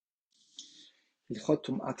הלכות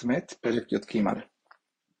טומאת מת, פרק י"ג.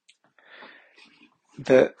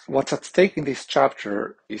 What's at stake in this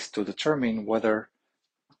chapter is to determine whether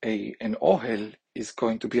an ohel is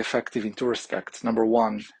going to be effective in two respects. Number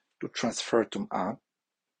one, to transfer tum'ah.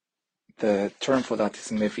 The term for that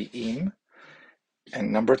is mevi'im.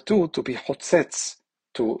 And number two, to be hotzetz,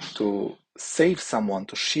 to save someone,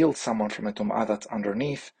 to shield someone from a tum'ah that's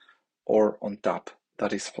underneath or on top.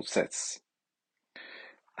 That is hotzetz.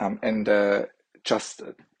 Just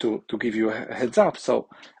to give you a heads up, so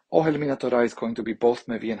ohel min Torah is going to be both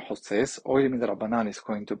mevi and hotzetz. Ohel min Rabbanan is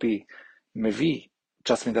going to be mevi,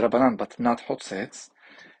 just min Rabbanan, but not hotzetz.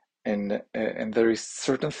 And there is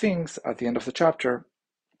certain things at the end of the chapter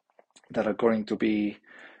that are going to be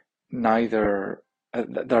neither,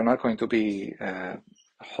 that are not going to be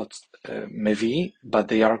mevi, but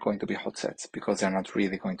they are going to be hotzetz, because they're not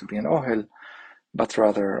really going to be an ohel, but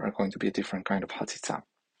rather are going to be a different kind of hatzitza.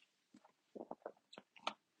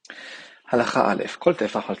 הלכה א', כל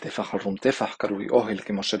טפח על טפח על רום טפח קרוי אוהל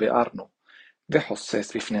כמו שביארנו,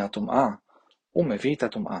 וחוסס בפני הטומאה, ומביא את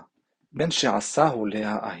הטומאה, בין שעשהו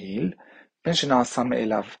להאהיל, בין שנעשה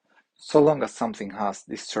מאליו. So long as something has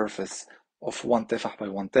this surface of one tefach by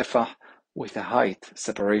one tefach, with a height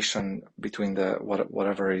separation between the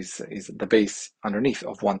whatever is the base underneath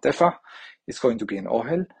of one tefach, it's going to be an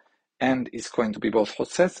ohel, and it's going to be both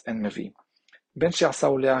hotzetz and mevi. בין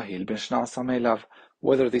שעשהו להאהיל, בין שנעשה מאליו,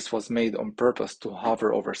 whether this was made on purpose to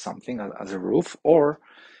hover over something as a roof, or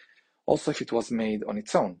also if it was made on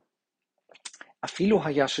its own. אפילו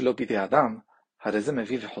היה שלא בידי אדם, הרי זה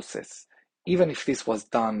מביא וחוסס. Even if this was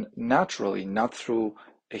done naturally, not through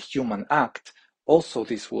a human act, also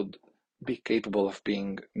this would be capable of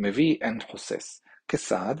being מביא and חוסס.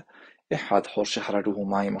 כיצד? אחד חור שחררוהו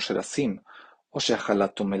מים או שרסים, או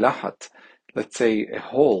שהחלתו מלחת. Let's say a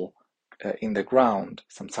hole in the ground,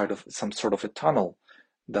 some sort of a tunnel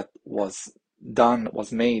that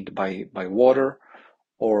was made by water,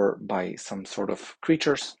 or by some sort of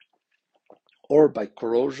creatures, or by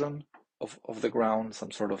corrosion of the ground,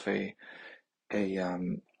 some sort of a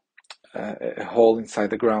hole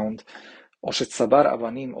inside the ground, or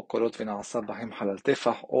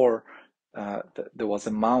there was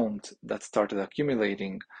a mound that started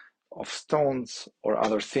accumulating of stones or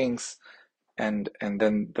other things, and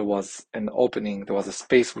then there was an opening, there was a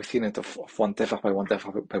space within it of one tefach by one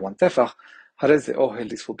tefach by one tefach. Harez ohel,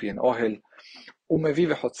 this will be an ohel. Umevi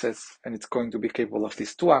v'chotzetz, and it's going to be capable of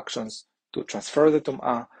these two actions, to transfer the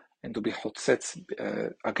tum'ah and to be hotzetz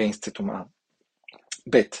against the tum'ah.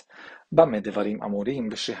 Bet, bame devarim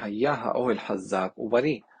amurim b'shehaya ha'ohel hazak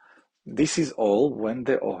uvari. This is all when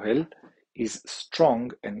the ohel is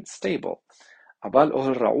strong and stable. Abal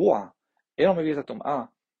ohel ra'ua, eno mevi et tum'ah,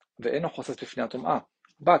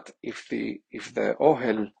 but if the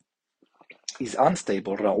ohel is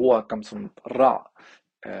unstable, ra'ua comes from ra,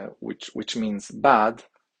 which means bad,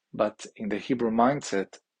 but in the Hebrew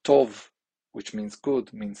mindset, tov, which means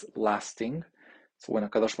good, means lasting. So when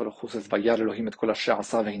HaKadosh Baruch Hu says, Vayar Elohim et kol asher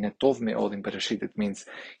asa v'hine tov me'od in Bereshit, it means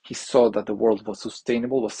he saw that the world was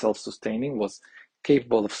sustainable, was self-sustaining, was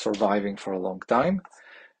capable of surviving for a long time.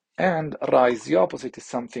 And ra is the opposite, is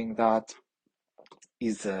something that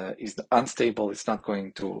is unstable, it's not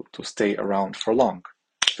going to stay around for long.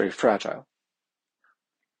 It's very fragile.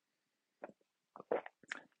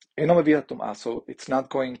 So it's not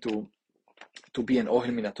going to be an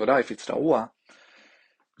ohel min Torah if it's ra'ua.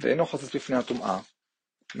 ואינו חוסס בפני הטומאה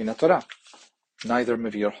מן התורה. Neither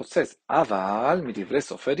מביא or חוסס. אבל מדברי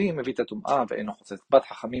סופרים מביא את הטומאה ואינו חוסס. בת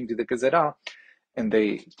חכמים דידי גזרה, and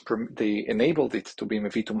they enabled it to be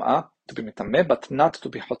מביא טומאה, to be מטמא, but not to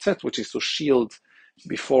be חוצץ, which is to shield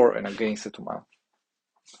before and against the טומאה.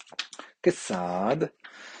 כיצד?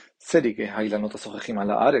 סדיגי האילנות השוחחים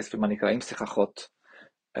על הארץ ומה נקראים סככות.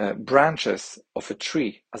 Branches of a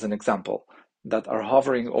tree, as an example, that are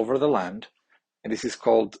hovering over the land, and this is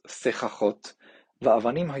called sechachot.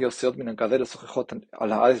 והאבנים היוצאות מן הגדר לשוחחות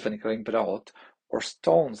על הארץ ונקראים פרעות, or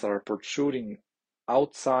stones that are protruding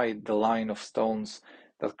outside the line of stones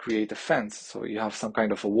that create a fence. So you have some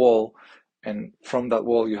kind of a wall, and from that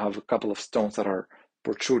wall you have a couple of stones that are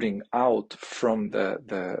protruding out from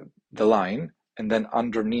the line, and then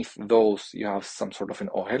underneath those you have some sort of an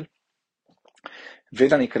ohel.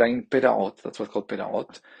 ואלה נקראים פרעות, that's what's called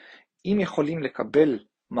פרעות. אם יכולים לקבל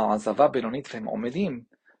מעזבה בינונית והם עומדים,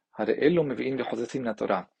 הרי אלו מביאים וחוזצים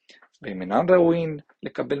לתורה. והם אינם ראויים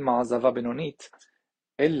לקבל מעזבה בינונית,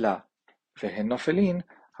 אלא והן נופלים,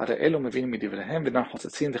 הרי אלו מביאים מדבריהם ואינם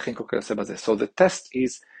חוזצים וכן כל כיוצא בזה. So the test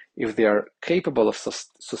is if they are capable of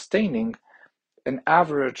sustaining an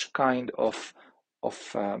average kind of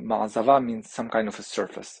ma'azava means some kind of a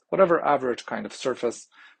surface, whatever average kind of surface,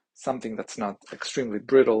 something that's not extremely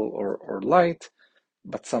brittle or light,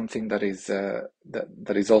 but something that is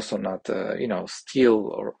that is also not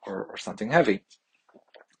steel or something heavy.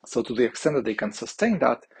 So to the extent that they can sustain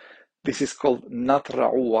that, this is called nat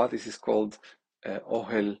ra'uwa. This is called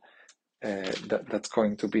ohel that's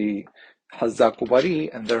going to be hazak ubari,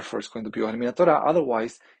 and therefore it's going to be ohel min Torah.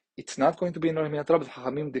 Otherwise, it's not going to be an ohel min Torah, but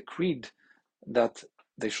Chachamim decreed that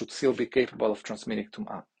they should still be capable of transmitting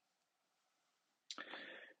tum'ah.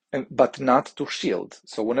 But not to shield.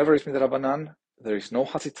 So whenever it's midrabanan, there is no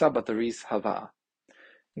hatzitza, but there is hava.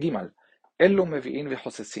 Gimal, elu mevi'in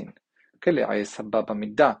v'chosesin.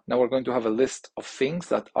 Now we're going to have a list of things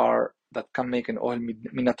that can make an ohel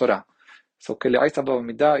min Torah. So kele'ai sababa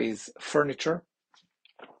midah is furniture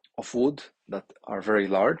of wood that are very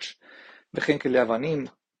large. V'chein kele'ai avanim,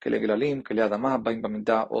 kele'ai gelalim, kele'ai adama haba'im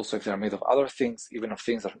b'midah, also if they are made of other things, even of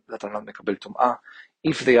things that are not mekabel tum'ah,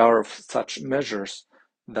 if they are of such measures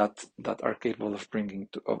that are capable of bringing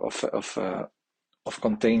of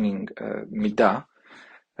containing midah,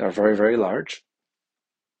 they are very, very large,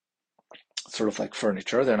 sort of like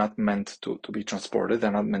furniture. They're not meant to be transported.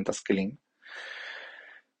 They're not meant as kelim.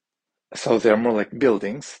 So they're more like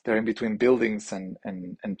buildings. They're in between buildings and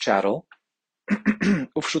chattel.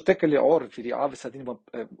 Upshuteke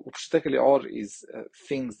li'or is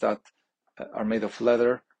things that are made of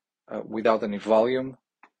leather without any volume,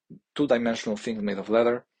 two-dimensional things made of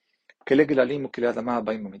leather.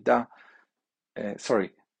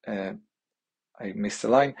 Sorry, I missed the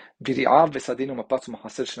line.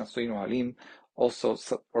 Also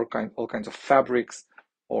all kinds of fabrics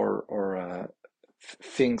or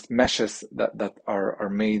things, meshes that are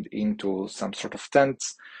made into some sort of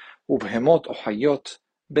tents. ובהמות או חיות,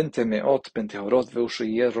 בין טמאות, בין טהורות, והוא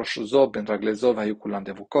שיהיה ראש זו, בין רגלי זו, והיו כולן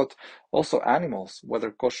דבוקות. Also animals,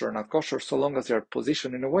 whether kosher or not kosher, so long as they are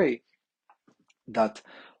positioned in a way that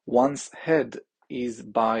one's head is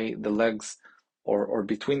by the legs or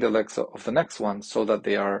between the legs of the next one, so that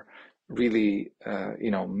they are really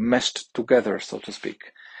meshed together, so to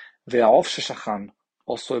speak. והעוף ששכן,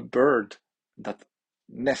 also a bird that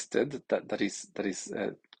nested, that is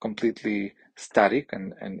completely static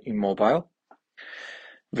and immobile.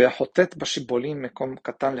 והחוטט בשיבולים מקום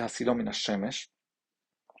קטן להסילו מן השמש.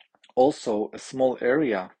 Also a small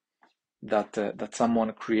area that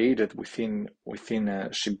someone created within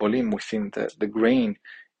shibolim, within the grain,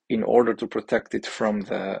 in order to protect it from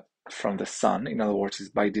the sun. In other words, it's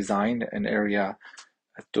by design an area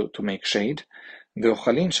to make shade.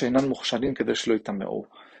 ואוכלים שאינן מוכשרים כדי שלא יטמאו.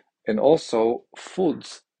 And also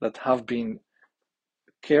foods that have been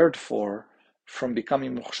cared for from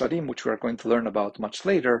becoming mukhsharim, which we are going to learn about much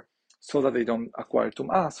later, so that they don't acquire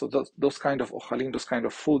tum'ah. So those kind of ochalim, those kind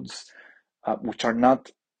of foods, which are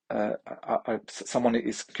not someone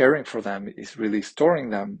is caring for them, is really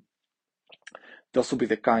storing them. Those will be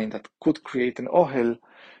the kind that could create an ohel,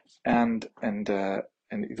 and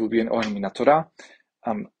it will be an ohel min Torah.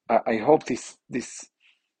 I hope this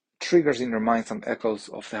triggers in your mind some echoes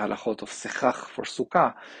of the halachot of sechach for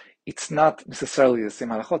sukkah. It's not necessarily the same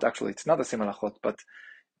halachot. Actually, it's not the same halachot, but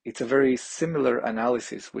it's a very similar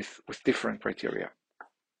analysis with different criteria.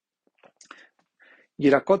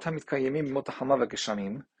 ירקות המתקיימים במות החמה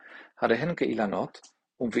והגשמים, הרי הן כאילנות,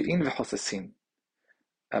 ומביאים וחוססים.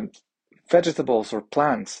 Vegetables or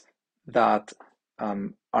plants that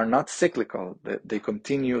are not cyclical, they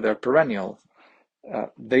continue, they're perennial,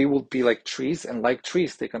 they will be like trees, and like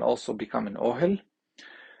trees, they can also become an ohel,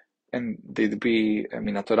 and they'd be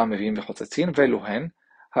מן התורה מביאים וחוצצים, ואלו הן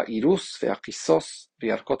האירוס והכיסוס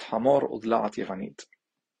וירקות חמור ודלעת יוונית.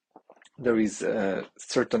 There is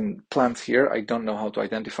certain plants here. I don't know how to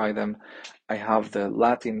identify them. I have the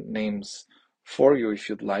Latin names for you if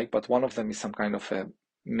you'd like, but one of them is some kind of a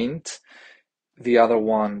mint. The other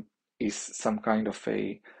one is some kind of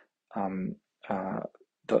a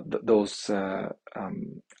those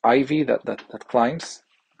ivy that climbs.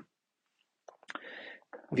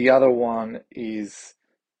 The other one is,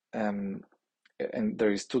 and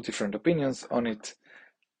there is two different opinions on it.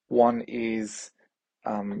 One is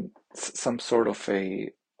some sort of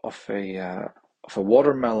a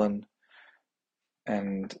watermelon,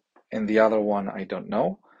 and the other one I don't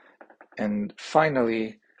know. And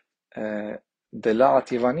finally, the La'at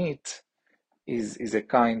Yevanit is a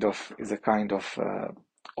kind of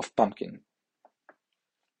pumpkin,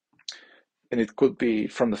 and it could be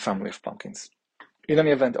from the family of pumpkins. In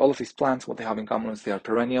any event, all of these plants, what they have in common is they are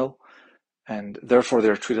perennial, and therefore they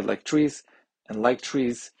are treated like trees, and like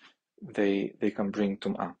trees, they can bring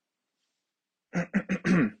tum'ah.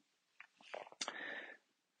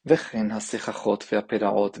 וכן הסככות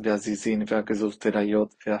והפרעות והזיזין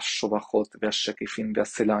והגזוזתריות והשובחות והשקיפין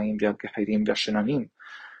והסלעים והגחירים והשננים,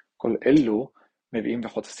 כל אלו מביאים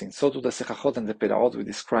וחוצצים. So to the סככות and the פרעות, we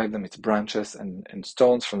describe them, its branches and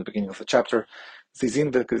stones from the beginning of the chapter.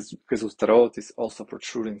 זיזין וגזוזתריות is also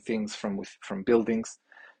protruding things from buildings,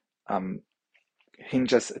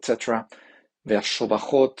 hinges, etc.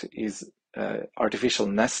 והשובחות is artificial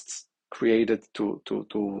nests created to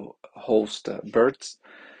host birds.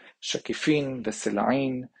 Shakifin, the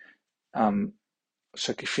Selain.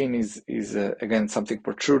 Shakifin is again something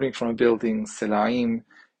protruding from a building. Selaim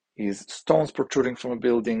is stones protruding from a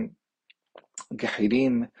building.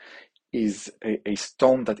 Gehirim is a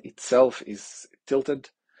stone that itself is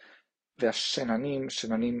tilted. Shenanim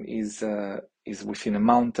is within a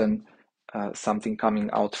mountain, something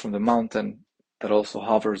coming out from the mountain that also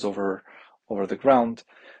hovers over the ground.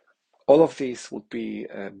 All of these would be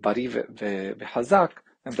bari v'chazak,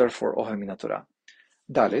 and therefore ohel min haTorah.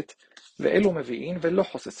 Dalet, ve'elu mevi'in ve'lo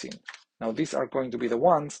chosesin. Now these are going to be the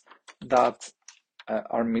ones that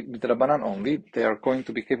are midrabanan only. They are going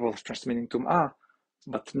to be capable of transmitting tum'ah,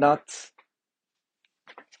 but not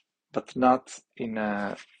in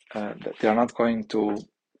they are not going to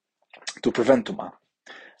prevent tum'ah.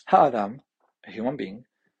 Ha'adam, a human being,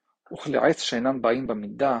 uchli'etz she'enan ba'im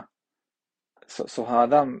b'midah. So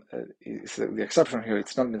ha'adam is the exception here.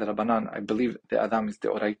 It's not midrabanan. I believe the adam is the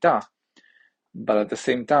oraita, but at the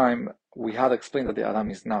same time, we had explained that the adam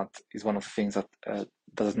is one of the things that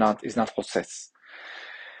is not chosses.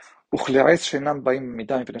 וכליעץ שאינם באים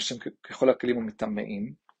במידה מפני שהם ככל הכלים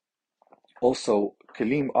ומטמאים. Also,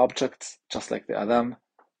 kelim objects, just like the adam,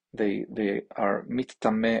 they are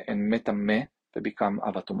mittame and metame, they become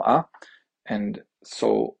avatum'ah, and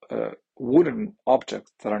so wooden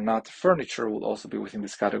objects that are not furniture will also be within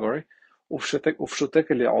this category. ופשוטי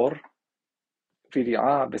כליעור,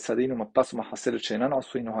 ויריעה בסדין ומפס ומחסלת שאינן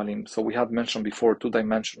עשוי נהלים. So we had mentioned before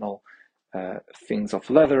two-dimensional things of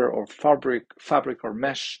leather or fabric or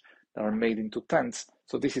mesh that are made into tents.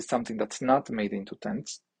 So this is something that's not made into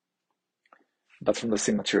tents, but from the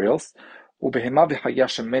same materials. ובהמה וחיה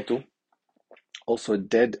שמתו, also a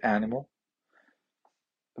dead animal.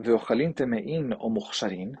 ואוכלים טמאים או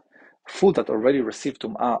מוכשרים, food that already received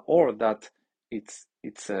tum'ah or that it's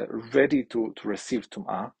ready to receive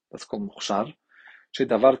tum'ah, that's called מוכשר.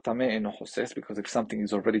 שדבר טמא אינו חוצץ, because if something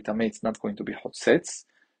is already טמא, it's not going to be חוצץ.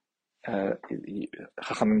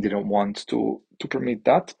 חכמים didn't want to permit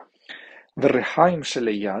that. וריחיים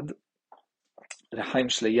שליד, ריחיים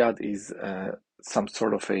שליד is some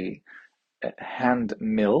sort of a hand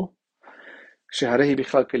mill, שהרי היא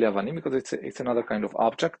בכלל כלי אבנים, because it's another kind of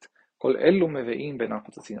object. כל אלו מביאים בין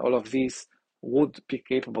החוצצים. All of these would be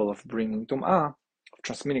capable of bringing טומאה, of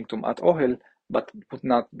transmitting טומאת אוהל, but would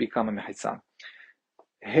not become a מחיצה.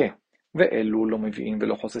 ואלו לא מביאים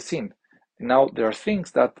ולא חוצצים. Now there are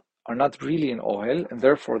things that are not really in אוהל, and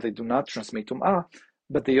therefore they do not transmit טומאה,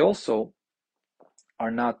 but they also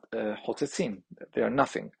are not חוצצים, they are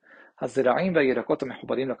nothing. הזרעים והירקות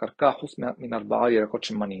המחוברים לקרקע, חוץ מן 4 ירקות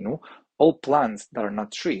שמנינו, all plants that are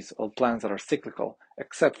not trees, all plants that are cyclical,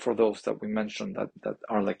 except for those that we mentioned that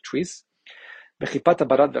are like trees. בכיפת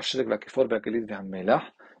הברד והשלג והכפור והגליל והמלח,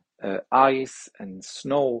 ice and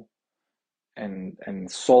snow and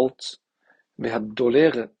salt,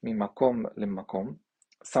 והדולר ממקום למקום,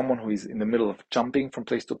 someone who is in the middle of jumping from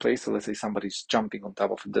place to place. So let's say somebody's jumping on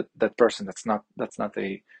top of that person, that's not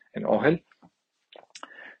an ohel.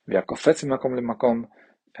 והקופץ ממקום למקום,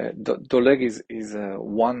 דולג is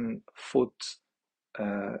 1 foot,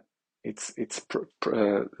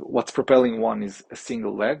 what's propelling one is a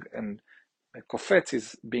single leg, and קופץ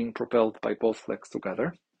is being propelled by both legs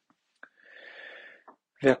together.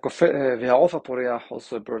 והעוף הפורח,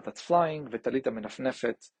 also a bird that's flying, וטלית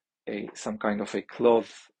המנפנפת, some kind of a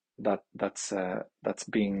cloth that's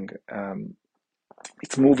being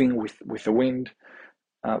it's moving with the wind.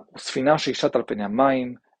 ספינה שישט על פני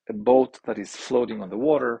המים, a boat that is floating on the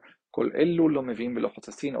water. כל אלו לא מביאים ולא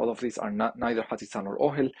חוצצים. All of these are neither חציצה nor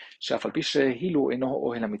אוהל, שאף על פי שהילו אינו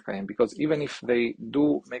אוהל המתקיים, because even if they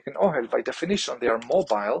do make an אוהל, by definition they are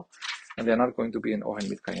mobile and they are not going to be an אוהל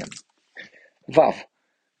מתקיים. ו'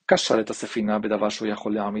 קשר את הספינה בדבר שהוא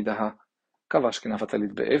יכול להעמידה, כבש כנף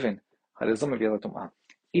הטלית באבן, הרי זו מביאה לטומאה.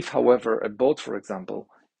 If, however, a boat, for example,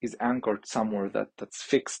 is anchored somewhere that's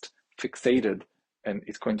fixated, and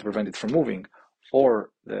it's going to prevent it from moving,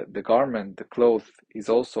 or the garment, the cloth, is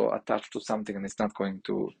also attached to something and it's not going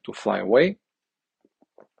to fly away,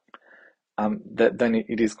 then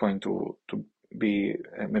it is going to be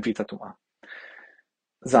mevita tum'ah.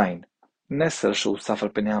 Zayin, נסר שהוסף על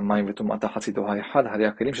פני המים וטומאת תחת צידו האחד, הרי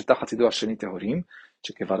הכלים שתחת צידו השני טהורים,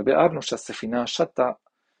 שכבר ביארנו שהספינה שטה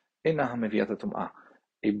אינה המביאה את הטומאה.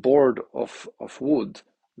 A board of wood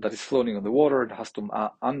that is floating on the water has טומאה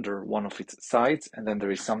under one of its sides, and then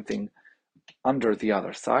there is something under the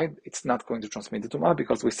other side. It's not going to transmit the טומאה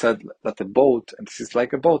because we said that the boat, and this is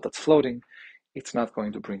like a boat that's floating, it's not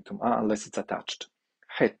going to bring טומאה unless it's attached.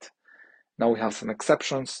 ח' Now we have some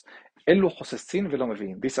exceptions. אלו חוססין ולא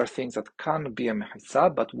מביאים. These are things that can be a מחיצה,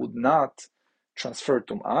 but would not transfer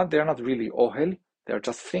טומאה. They are not really אוהל. They are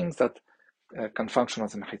just things that can function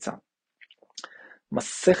as a מחיצה.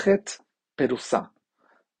 מסכת פרוסה.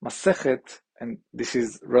 מסכת, and this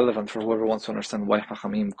is relevant for whoever wants to understand why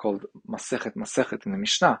Chachamim called Masechet in the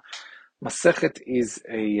Mishnah. Masechet is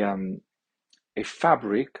a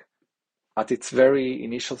fabric at its very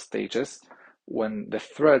initial stages, when the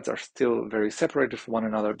threads are still very separated from one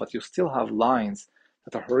another, but you still have lines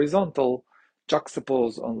that are horizontal,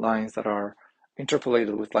 juxtaposed on lines that are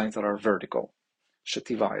interpolated with lines that are vertical.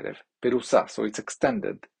 Shetiva erev, perusa, so it's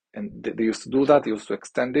extended. And they used to do that, they used to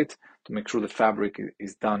extend it to make sure the fabric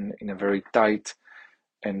is done in a very tight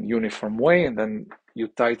and uniform way, and then you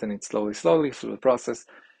tighten it slowly through the process.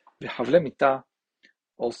 V'havle mita,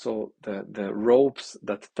 also the ropes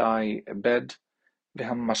that tie a bed.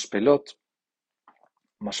 V'hamashpelot,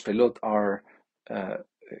 mashpelot are,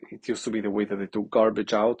 it used to be the way that they took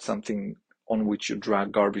garbage out, something on which you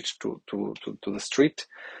drag garbage to the street.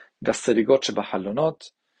 V'aserigot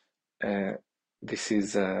shebachalonot, this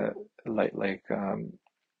is like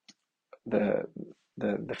the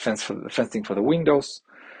fencing for the windows.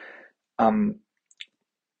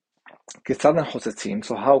 כיצד הן חוצצים?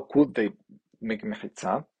 So how could they make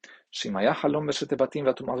מחיצה? שאם היה חלון בשתי בתים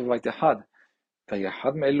והטומאה בבית אחד, והיה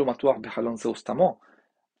אחד מאלו מתוח בחלון זה וסתמו,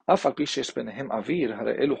 אף על פי שיש ביניהם אוויר,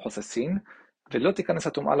 הרי אלו חוצצים, ולא תיכנס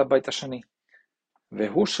הטומאה לבית השני.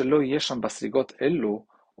 והוא שלא יהיה שם בסריגות אלו,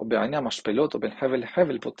 או בעיני המשפלות, או בין חבל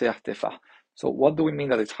לחבל, פותח טפח. So what do we mean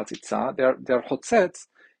that it's chatzitza? They are chotzets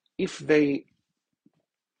if they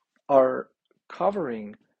are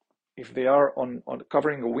covering, if they are on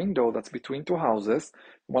covering a window that's between two houses.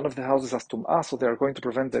 One of the houses has tum'ah, so they are going to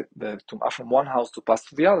prevent the tum'ah from one house to pass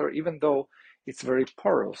to the other, even though it's very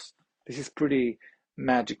porous. This is pretty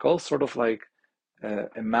magical, sort of like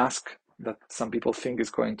a mask that some people think is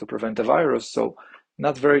going to prevent a virus. So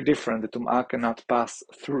not very different. The tum'ah cannot pass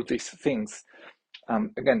through these things.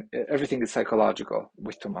 Again, everything is psychological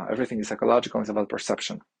with tum'ah. Everything is psychological. It's about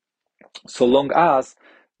perception. So long as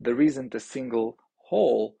there isn't a single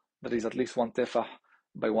hole that is at least one tefach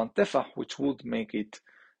by one tefach, which would make it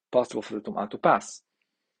possible for the tum'ah to pass.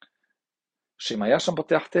 שאם היה שם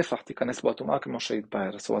פותח טפח, תיכנס בו הטומאה כמו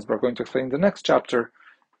שהתבאר. So as we're going to explain in the next chapter,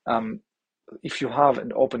 if you have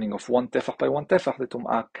an opening of one tefach by one tefach, the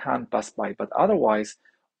tum'ah can pass by. But otherwise,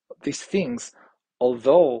 these things,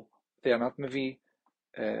 although they are not mevi,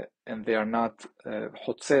 and they are not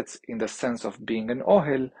chotzets in the sense of being an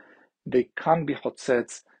ohel, they can be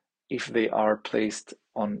chotzets if they are placed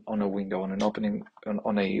on a window, on an opening,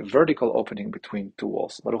 on a vertical opening between two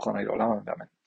walls. Baruch Adonai Olam, amen.